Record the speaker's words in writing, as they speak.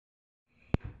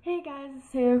Hey guys,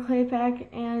 it's Taylor Claypack,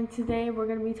 and today we're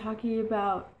going to be talking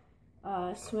about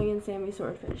Swingin' Sammy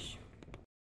Swordfish.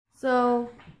 So,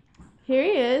 here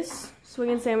he is,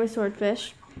 Swingin' Sammy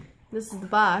Swordfish. This is the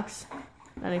box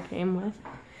that it came with.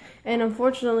 And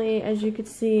unfortunately, as you can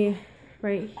see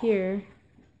right here,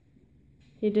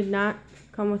 he did not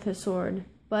come with his sword,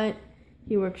 but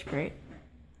he works great.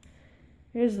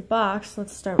 Here's the box.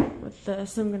 Let's start with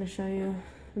this. I'm going to show you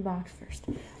the box first.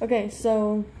 Okay,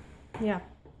 so, yeah.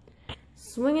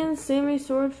 Swingin' Sammy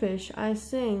Swordfish, I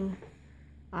sing,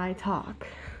 I talk.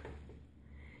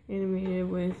 Animated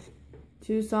with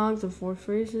 2 songs of 4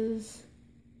 phrases,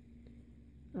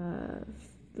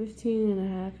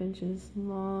 15.5 inches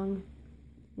long,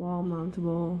 wall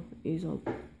mountable easel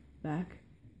back.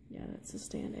 Yeah, that's a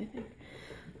stand, I think.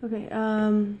 Okay,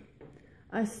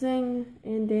 I sing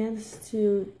and dance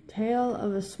to Tale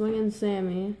of a Swingin'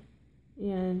 Sammy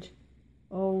and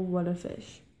Oh What a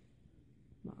Fish.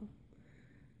 Wow.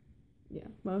 Yeah,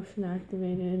 motion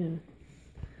activated, and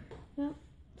yeah.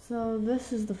 So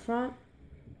this is the front,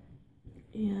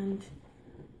 and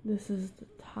this is the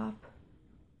top.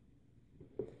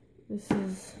 This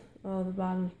is, oh, the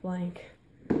bottom's blank.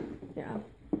 Yeah,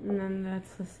 and then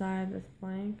that's the side that's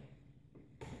blank,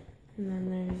 and then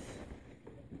there's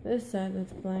this side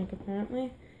that's blank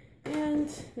apparently, and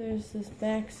there's this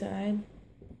back side.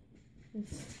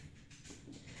 It's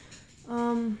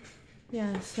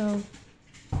yeah. So.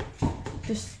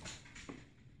 Just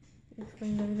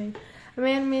explains everything. I'm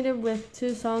animated with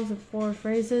 2 songs of 4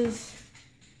 phrases.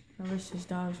 I wish these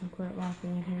dogs would quit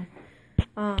walking in here.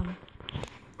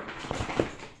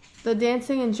 The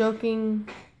dancing and joking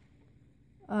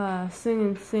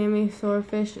singing Sammy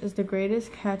Swordfish is the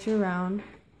greatest catch around.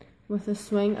 With a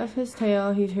swing of his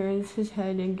tail, he turns his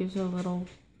head and gives a little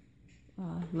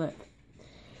lip.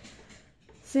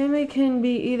 Sammy can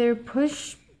be either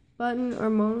push button or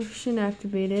motion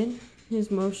activated. His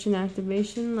motion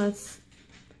activation lets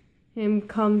him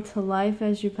come to life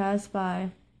as you pass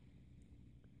by.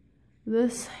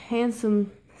 This handsome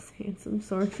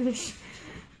swordfish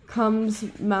comes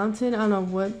mounted on a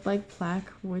wood-like plaque,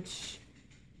 which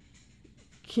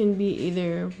can be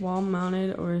either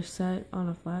wall-mounted or set on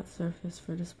a flat surface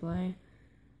for display.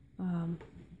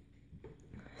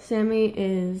 Sammy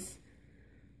is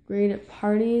great at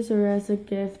parties or as a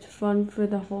gift, fun for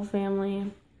the whole family.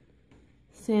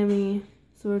 Sammy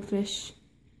Swordfish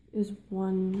is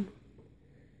one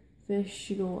fish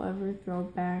you'll ever throw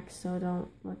back, so don't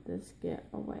let this get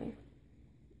away.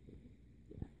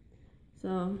 Yeah.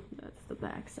 So that's the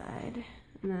back side,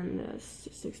 and then this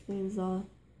just explains all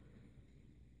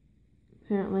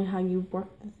apparently how you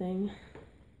work the thing.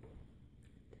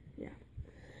 Yeah.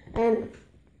 And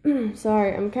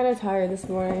sorry, I'm kind of tired this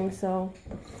morning, so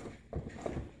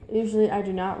usually I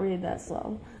do not read that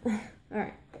slow.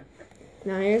 Alright.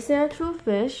 Now here's the actual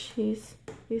fish. He's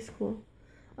cool.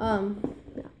 Yeah.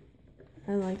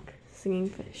 I like singing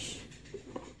fish.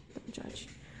 Don't judge.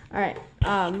 Alright,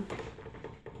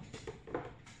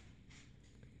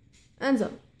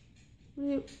 Enzo. What are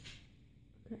you?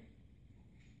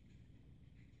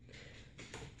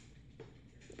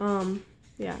 Okay.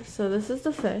 Yeah, so this is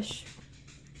the fish.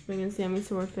 Swingin' Sammy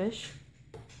Swordfish.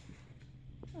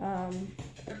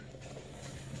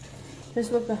 This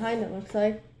is what behind it looks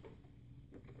like.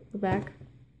 The back.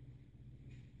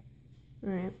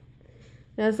 Alright.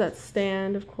 There's that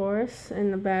stand, of course,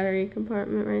 and the battery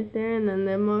compartment right there, and then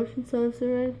the motion sensor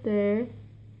right there.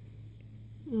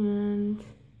 And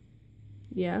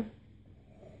yeah.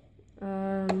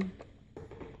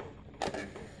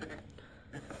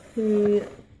 He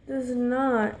does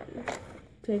not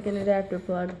take an adapter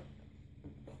plug.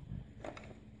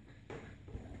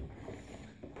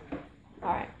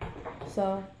 Alright.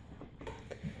 So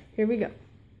here we go.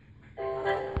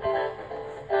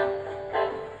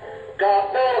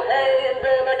 Got no hands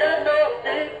and I got no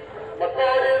feet. My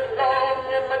sword is long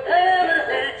and my tail is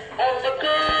weak. I'm a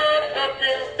good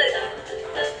looking fish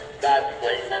that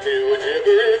swings to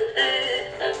his feet.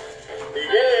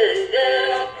 Yeah,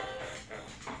 yeah.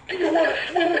 Do you want to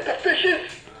swim with the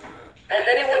fishes? Has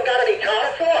anyone got any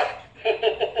tartar sauce?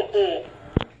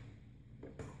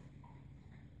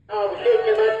 I'm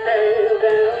shaking my tail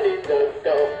down in the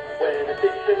snow. When the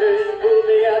fishermen pull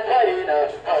me out tight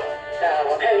enough,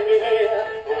 now I'm hanging here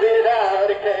without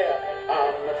a care.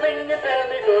 I'm a swinging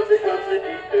Sammy Swordfish from the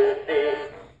deep blue sea.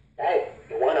 Hey,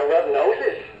 you want to rub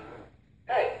noses?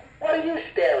 Hey, what are you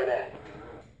staring at?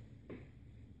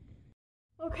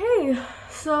 Okay,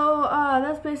 so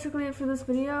that's basically it for this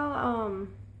video.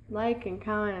 Like and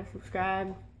comment and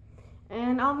subscribe,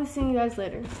 and I'll be seeing you guys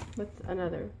later with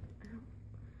another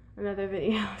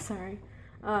video. Sorry.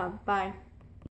 Bye.